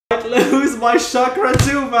might lose my chakra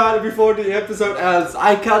too, man, before the episode ends.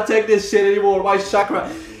 I can't take this shit anymore. My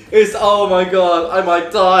chakra is, oh my god, I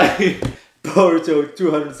might die. Boruto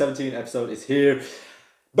 217 episode is here.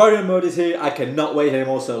 Baryon mode is here. I cannot wait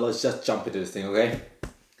anymore, so let's just jump into this thing, okay?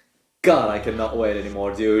 God, I cannot wait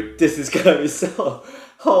anymore, dude. This is gonna be so...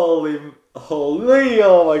 Holy,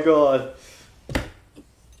 oh my god.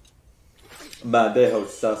 Man, they hold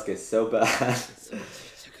Sasuke so bad.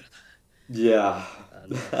 Yeah.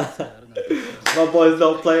 My boy's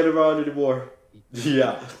not playing around anymore.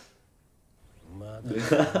 Yeah.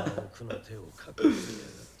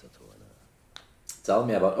 Tell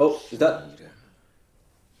me about... Oh, is that...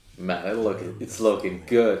 Man, it's looking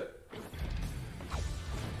good.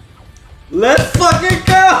 Let's fucking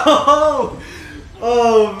go!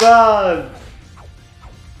 Oh man!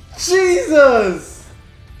 Jesus!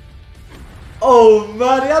 Oh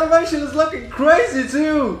man, the animation is looking crazy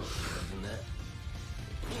too!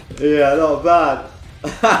 Yeah, not bad.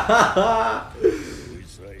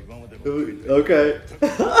 Okay.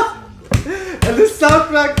 And the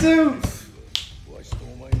soundtrack too!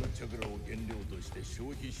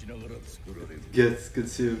 Gets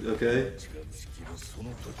consumed, okay?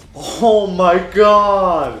 Oh my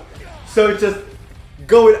god! So just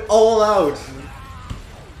going all out.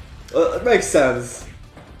 It makes sense.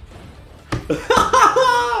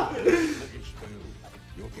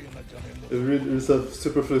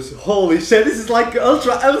 Superfluous. Holy shit, this is like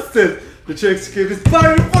ultra instant. The to execute this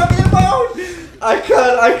very fucking mode! I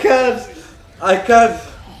can't.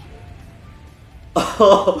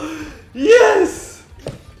 Oh, yes!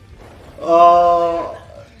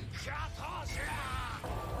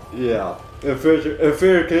 Yeah.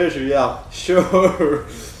 Inferior condition, yeah, sure.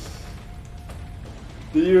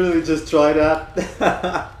 Did you really just try that?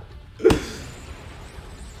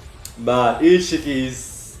 Man, Isshiki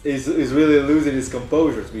is really losing his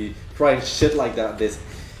composure to be trying shit like that. This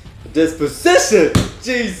position!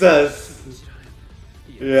 Jesus!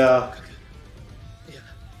 Yeah.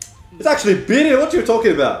 It's actually beating what you're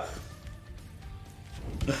talking about.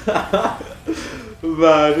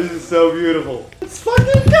 Man, this is so beautiful. Let's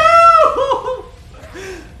fucking go!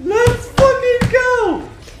 Let's fucking go!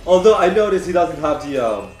 Although I noticed he doesn't have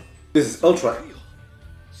the This is ultra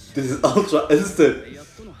instant.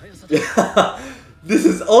 Yeah. This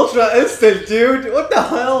is ultra instant, dude. What the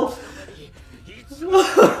hell?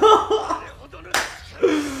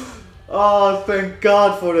 Oh, thank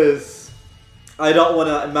God for this. I don't want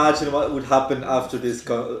to imagine what would happen after this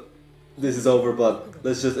is over, but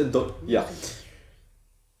let's just yeah.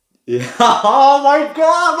 Yeah. Oh my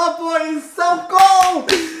god, my boy is so cool!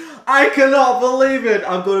 I cannot believe it!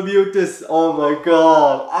 I'm gonna mute this. Oh my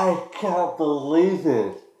god, I can't believe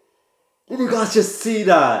it. Did you guys just see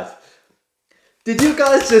that? Did you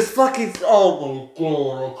guys just fucking... Oh my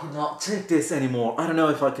god, I cannot take this anymore. I don't know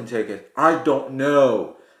if I can take it. I don't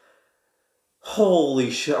know.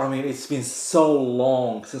 Holy shit, I mean, it's been so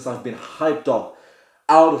long since I've been hyped up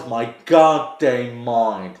out of my goddamn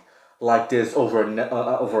mind like this over a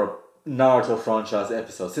Naruto franchise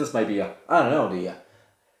episode. Since maybe, I don't know,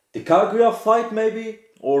 the Kaguya fight maybe?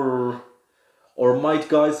 Or Might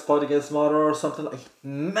Guys fight against Madara or something like...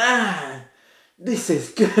 Man, this is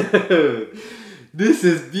good. This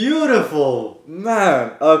is beautiful.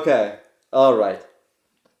 Man, okay. Alright.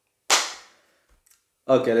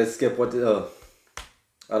 Okay, let's skip what...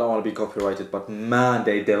 I don't want to be copyrighted, but man,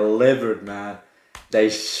 they delivered, man. They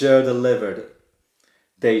sure delivered.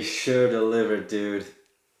 They sure delivered, dude.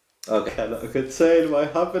 Okay, I could say my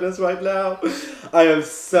happiness right now. I am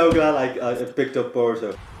so glad I picked up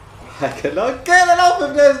Boruto. I cannot get enough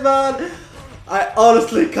of this, man. I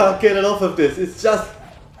honestly can't get enough of this. It's just...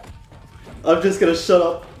 I'm just gonna shut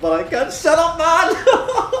up, but I can't shut up, man.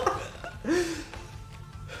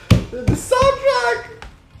 The soundtrack.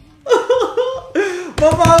 My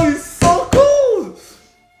mom is so cool.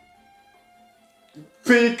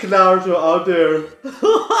 Peak Naruto out there.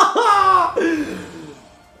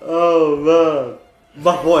 Oh man,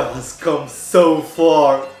 my boy has come so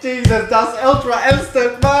far. Jesus, that's ultra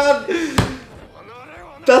instant, man.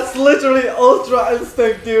 That's literally ultra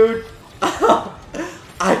instant, dude.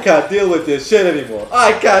 I can't deal with this shit anymore.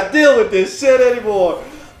 I can't deal with this shit anymore.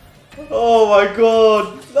 Oh my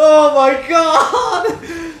god. Oh my god.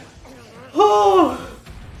 Oh.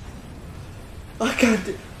 I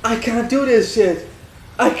can't do this shit.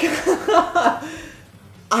 I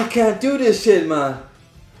can't do this shit, man.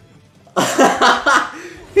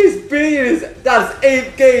 His being is that's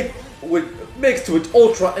 8 gate with mixed with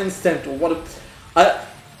ultra instant or what? I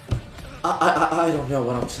don't know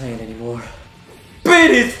what I'm saying anymore.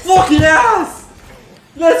 Beat his fucking ass!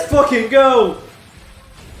 Let's fucking go!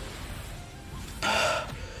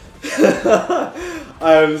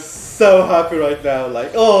 I'm so happy right now.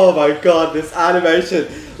 Like, oh my god, this animation.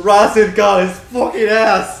 Rasengan is fucking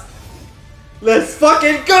ass. Let's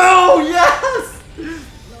fucking go! Yes!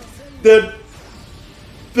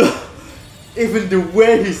 Even the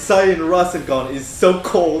way he's saying Rasengan is so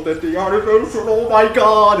cold and the animation, oh my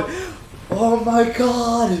god! Oh my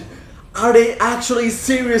god! Are they actually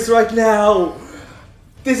serious right now?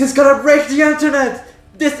 This is gonna break the internet!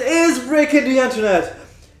 This is breaking the internet!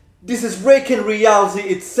 This is breaking reality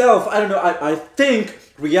itself. I don't know, I think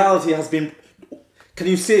reality has been... Can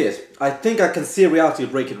you see it? I think I can see reality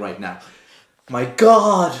breaking right now. My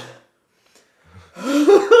god!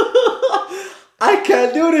 I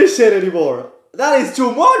can't do this shit anymore! That is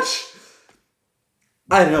too much!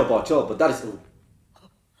 I don't know about y'all, but that is...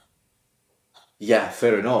 Yeah,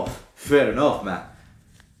 fair enough. Fair enough, man.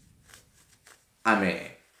 I mean,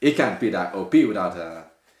 it can't be that OP without a,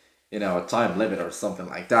 you know, a time limit or something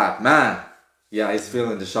like that, man. Yeah, he's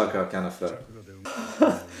feeling the chakra kind of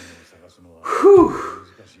Whew,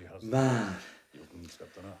 man.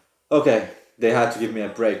 Okay, they had to give me a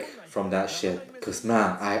break from that shit, cause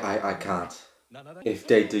man, I can't. If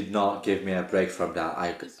they did not give me a break from that,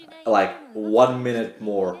 like 1 minute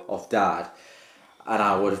more of that, and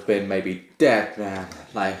I would have been maybe dead, man.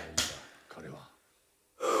 Like,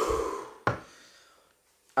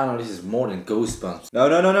 I know this is more than goosebumps.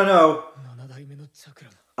 No.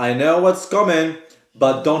 I know what's coming,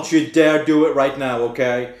 but don't you dare do it right now,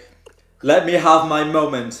 okay? Let me have my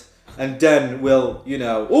moment, and then we'll, you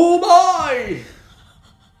know... Oh my!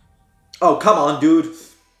 Oh, come on, dude.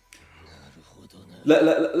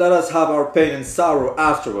 Let us have our pain and sorrow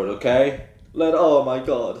afterward, okay? Oh my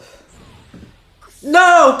god.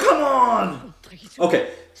 No, come on!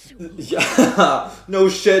 Okay. Yeah, no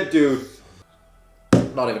shit, dude.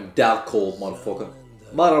 Not even that cold, motherfucker.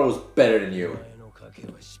 Madara was better than you.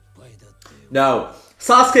 No.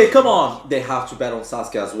 Sasuke, come on! They have to bet on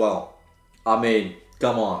Sasuke as well. I mean,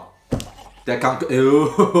 come on. That can't...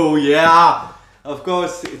 Ooh, yeah! Of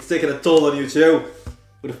course, it's taking a toll on you too.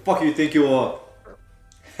 Who the fuck you think you are?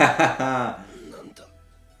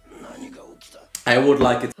 I would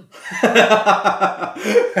like it.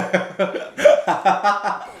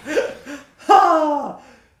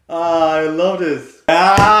 I love this.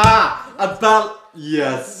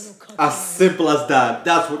 Yes, as simple as that.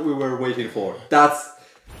 That's what we were waiting for. That's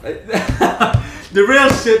the real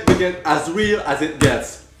shit begins as real as it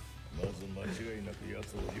gets.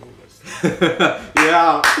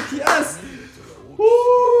 Yeah. Yes.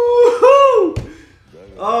 Woo-hoo!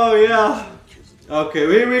 Oh yeah. Okay,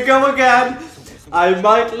 here we go again. I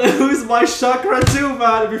might lose my chakra too,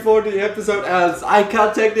 man, before the episode ends. I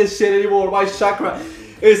can't take this shit anymore. My chakra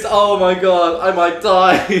is... Oh my god, I might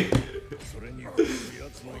die.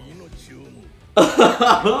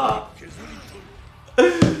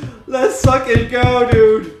 Let's fucking go,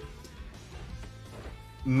 dude.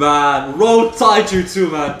 Man, roll Taiju too,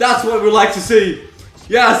 man. That's what we like to see.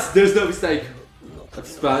 Yes, there's no mistake. That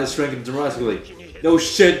span is shrinking dramatically. No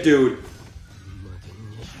shit, dude.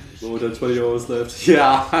 More than 20 hours left.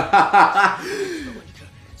 Yeah.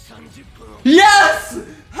 Yes!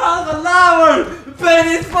 Half an hour! Pain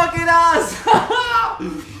his fucking ass!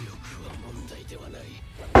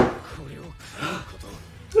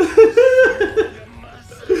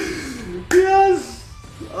 Yes!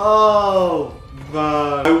 Oh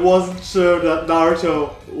man. I wasn't sure that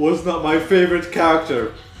Naruto was not my favorite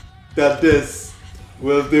character. That this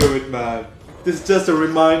will do it, man. This is just a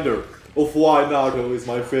reminder of why Naruto is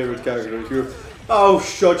my favorite character here. Oh,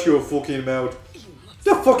 shut your fucking mouth.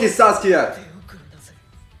 The fuck is Sasuke at?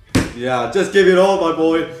 Yeah, just give it all, my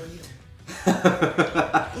boy.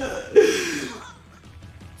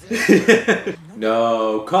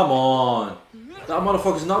 No, come on. That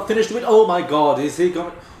motherfucker's not finished with... Oh my god, is he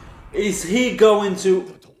going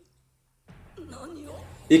to...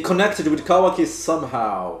 He connected with Kawaki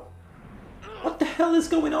somehow. What the hell is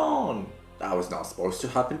going on? That was not supposed to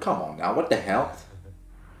happen. Come on now, what the hell?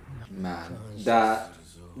 Man,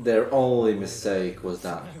 their only mistake was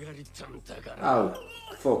that. Oh,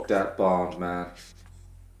 fuck that bond, man.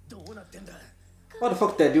 Why the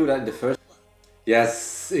fuck did they do that in the first?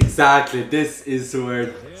 Yes, exactly. This is where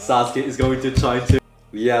Sasuke is going to try to...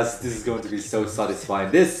 Yes, this is going to be so satisfying.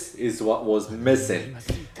 This is what was missing.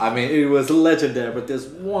 I mean, it was legendary, but there's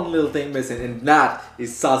one little thing missing, and that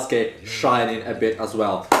is Sasuke shining a bit as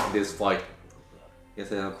well in this fight.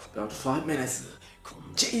 Yes, I have about 5 minutes.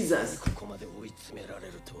 Jesus!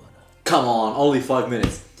 Come on, only 5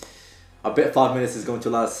 minutes. I bet 5 minutes is going to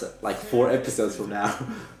last like 4 episodes from now.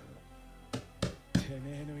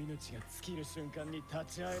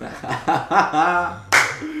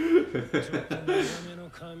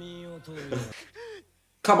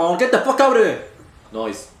 Come on, get the fuck out of here!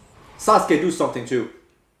 Nice. Sasuke, do something too.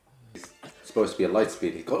 He's supposed to be a light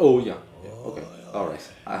speed. Oh yeah. Okay. Alright.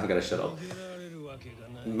 I'm gonna shut up.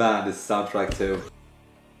 Man, this soundtrack too.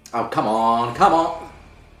 Oh, come on, come on!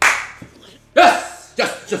 Yes!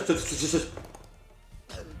 Yes!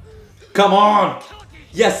 Come on!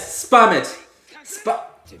 Yes, spam it!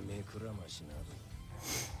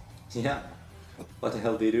 Yeah. What the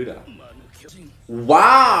hell do you do that?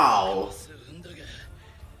 Wow!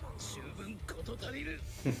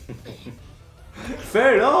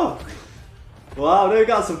 Fair enough! Wow, they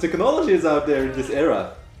got some technologies out there in this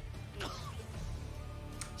era.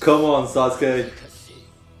 Come on, Sasuke.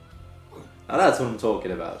 Now that's what I'm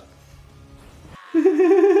talking about.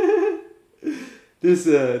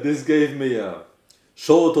 This gave me a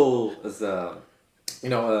Shoto as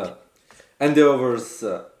Endeavor's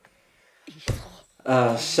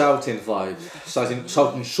shouting vibe, shouting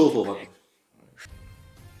Shoto vibe.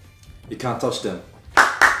 You can't touch them.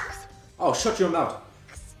 Oh, shut your mouth!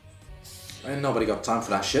 Ain't nobody got time for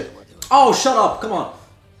that shit. Oh, shut up! Come on.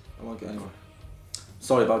 I won't get anywhere.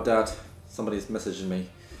 Sorry about that. Somebody's messaging me.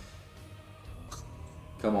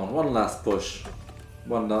 Come on, one last push.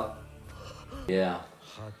 One nut. Yeah.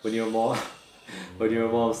 When your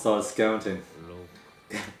mom starts counting.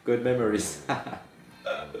 Good memories. I've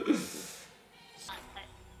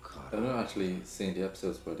not actually seen the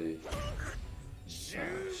episodes where they show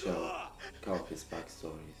Kawaki's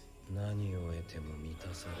backstories.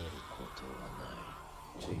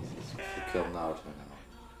 Jesus, you killed Naruto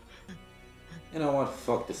now. You know what?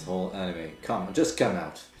 Fuck this whole anime. Come on, just come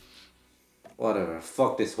out. Whatever.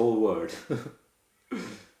 Fuck this whole word.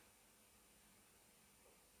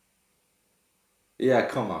 Yeah,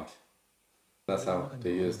 come out. That's how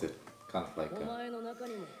they used it. Kind of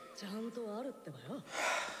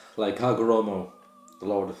like Hagoromo, the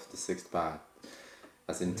Lord of the Sixth Band,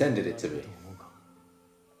 has intended it to be.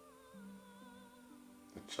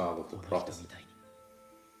 The child of the prophecy.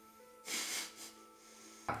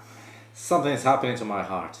 Something is happening to my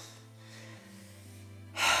heart.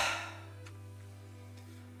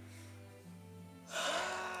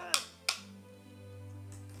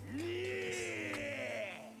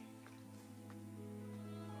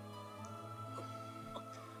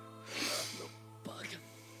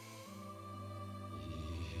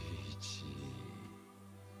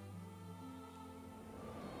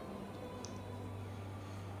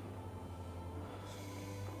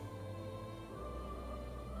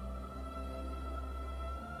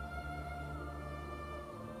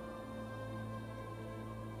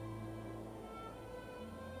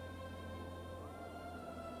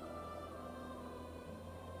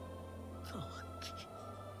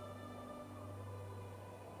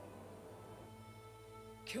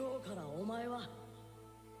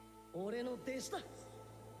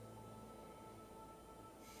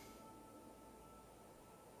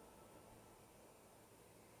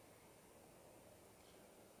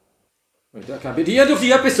 Wait, that can't be the end of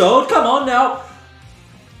the episode! Come on now!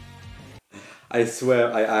 I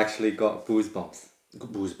swear I actually got goosebumps.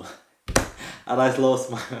 And I lost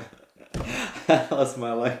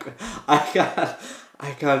my language.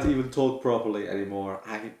 I can't even talk properly anymore.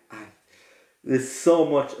 There's so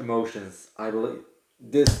much emotions. I believe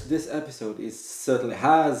this episode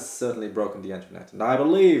has certainly broken the internet, and I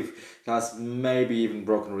believe it has maybe even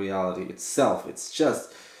broken reality itself.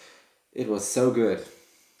 It was so good.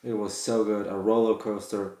 It was so good. A roller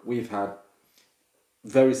coaster. We've had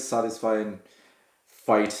very satisfying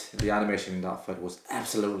fight. The animation in that fight was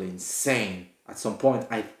absolutely insane. At some point,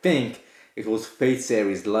 I think it was Fate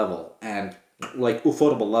series level and like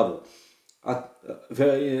Ufotable level.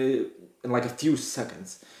 In like a few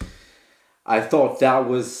seconds, I thought that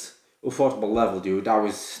was Ufotable level, dude. That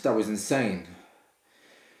was insane.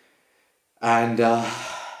 And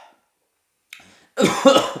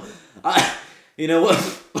you know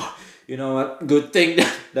what? You know what? Good thing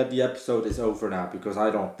that the episode is over now, because I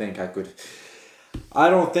don't think that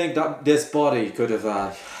this body could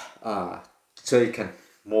have taken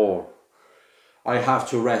more. I have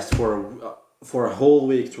to rest for a whole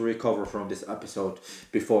week to recover from this episode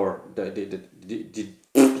before the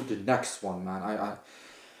next one, man.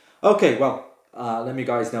 Okay, well, let me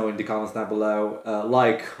guys know in the comments down below.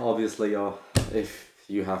 Obviously, if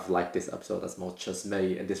you have liked this episode as much as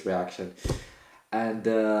me in this reaction. And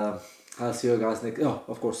I'll see you guys next. Oh,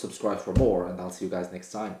 of course, subscribe for more, and I'll see you guys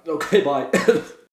next time. Okay, bye.